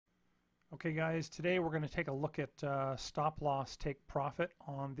Okay guys, today we're going to take a look at stop loss take profit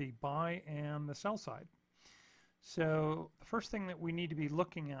on the buy and the sell side. So the first thing that we need to be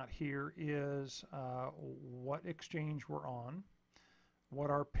looking at here is what exchange we're on, what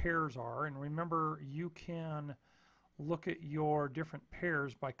our pairs are, and remember you can look at your different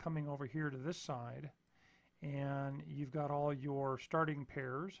pairs by coming over here to this side, and you've got all your starting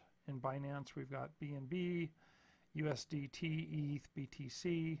pairs. In Binance we've got BNB, USDT, ETH,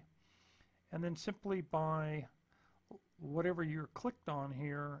 BTC, and then simply by whatever you're clicked on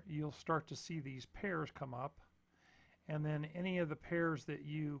here, you'll start to see these pairs come up, and then any of the pairs that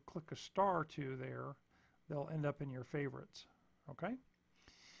you click a star to there, they'll end up in your favorites. Okay,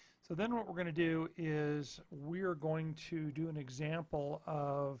 so then what we're going to do is we're going to do an example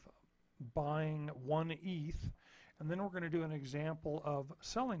of buying 1 ETH, and then we're going to do an example of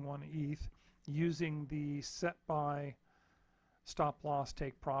selling 1 ETH using the set buy stop loss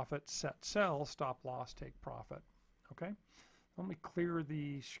take profit, set sell stop loss take profit. Okay, let me clear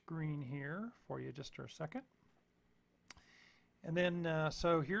the screen here for you just for a second. And then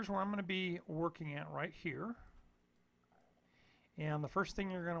so here's where I'm going to be working at right here. And the first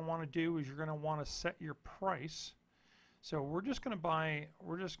thing you're going to want to do is you're going to want to set your price. So we're just going to buy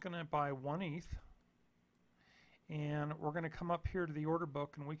 1 ETH, and we're going to come up here to the order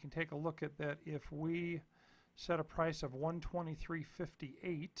book, and we can take a look at that. If we set a price of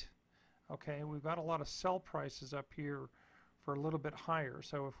 123.58, okay, we've got a lot of sell prices up here for a little bit higher.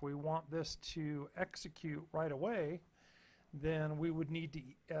 So if we want this to execute right away, then we would need to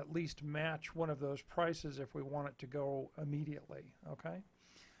at least match one of those prices if we want it to go immediately. Okay,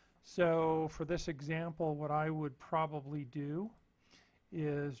 so for this example, what I would probably do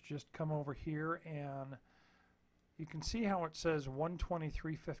is just come over here, and you can see how it says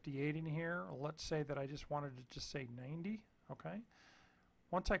 123.58 in here. Let's say that I just wanted to just say 90. Okay,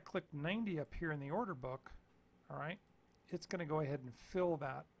 once I click 90 up here in the order book, all right, it's going to go ahead and fill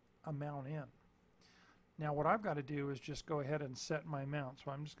that amount in. Now what I've got to do is just go ahead and set my amount. So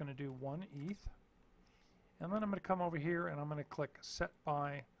I'm just going to do 1 ETH, and then I'm going to come over here and I'm going to click set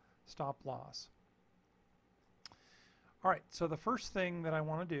buy stop loss. All right, so the first thing that I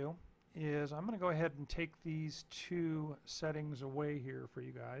want to do is I'm going to go ahead and take these two settings away here for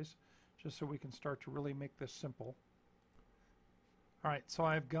you guys, just so we can start to really make this simple. All right, so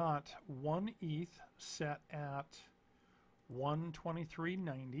I've got 1 ETH set at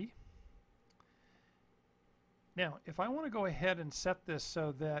 123.90. Now, if I want to go ahead and set this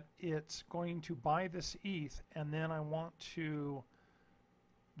so that it's going to buy this ETH, and then I want to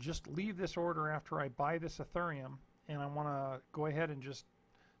just leave this order after I buy this Ethereum, and I want to go ahead and just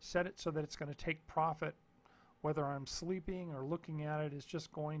set it so that it's going to take profit, whether I'm sleeping or looking at it, it's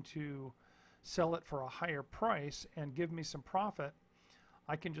just going to sell it for a higher price and give me some profit.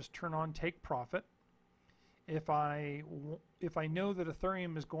 I can just turn on take profit. If I know that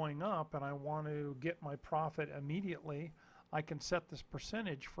Ethereum is going up and I want to get my profit immediately, I can set this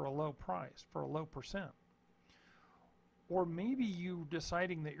percentage for a low price, for a low percent. Or maybe you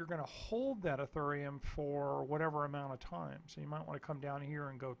deciding that you're going to hold that Ethereum for whatever amount of time. So you might want to come down here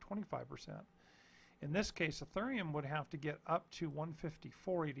and go 25%. In this case, Ethereum would have to get up to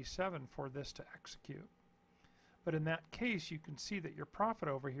 154.87 for this to execute. But in that case, you can see that your profit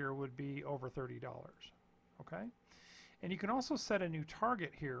over here would be over $30. Okay? And you can also set a new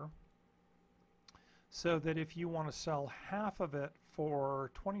target here, so that if you want to sell half of it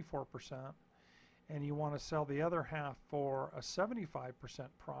for 24%, and you want to sell the other half for a 75%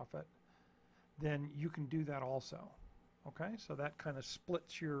 profit, then you can do that also. Okay, so that kind of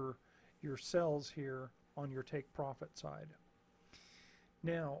splits your sells here on your take profit side.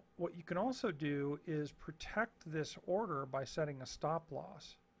 Now, what you can also do is protect this order by setting a stop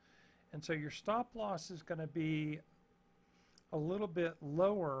loss. And so your stop loss is going to be a little bit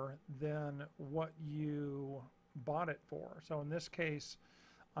lower than what you bought it for. So in this case,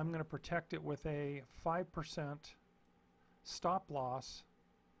 I'm going to protect it with a 5% stop loss.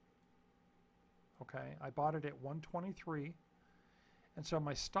 Okay, I bought it at 123, and so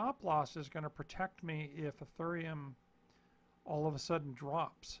my stop loss is going to protect me if Ethereum all of a sudden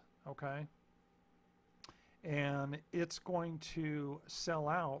drops. Okay, and it's going to sell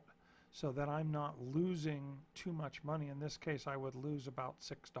out so that I'm not losing too much money. In this case, I would lose about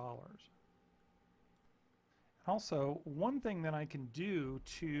 $6. Also, one thing that I can do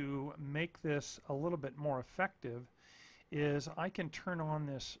to make this a little bit more effective is I can turn on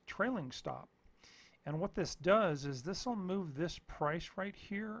this trailing stop. And what this does is this will move this price right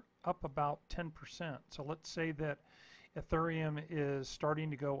here up about 10%. So let's say that Ethereum is starting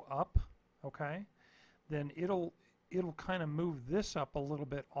to go up, okay? Then it'll kind of move this up a little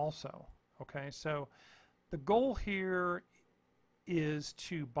bit also, Okay, so the goal here is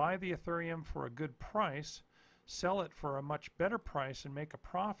to buy the Ethereum for a good price, sell it for a much better price and make a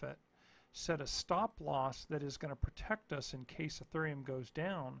profit, set a stop loss that is going to protect us in case Ethereum goes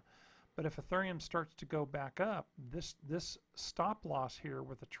down. But if Ethereum starts to go back up, this stop loss here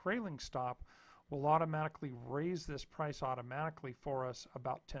with a trailing stop will automatically raise this price automatically for us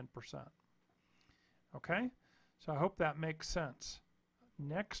about 10%. Okay, so I hope that makes sense.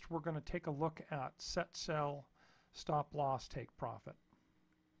 Next, we're going to take a look at set, sell, stop loss, take profit.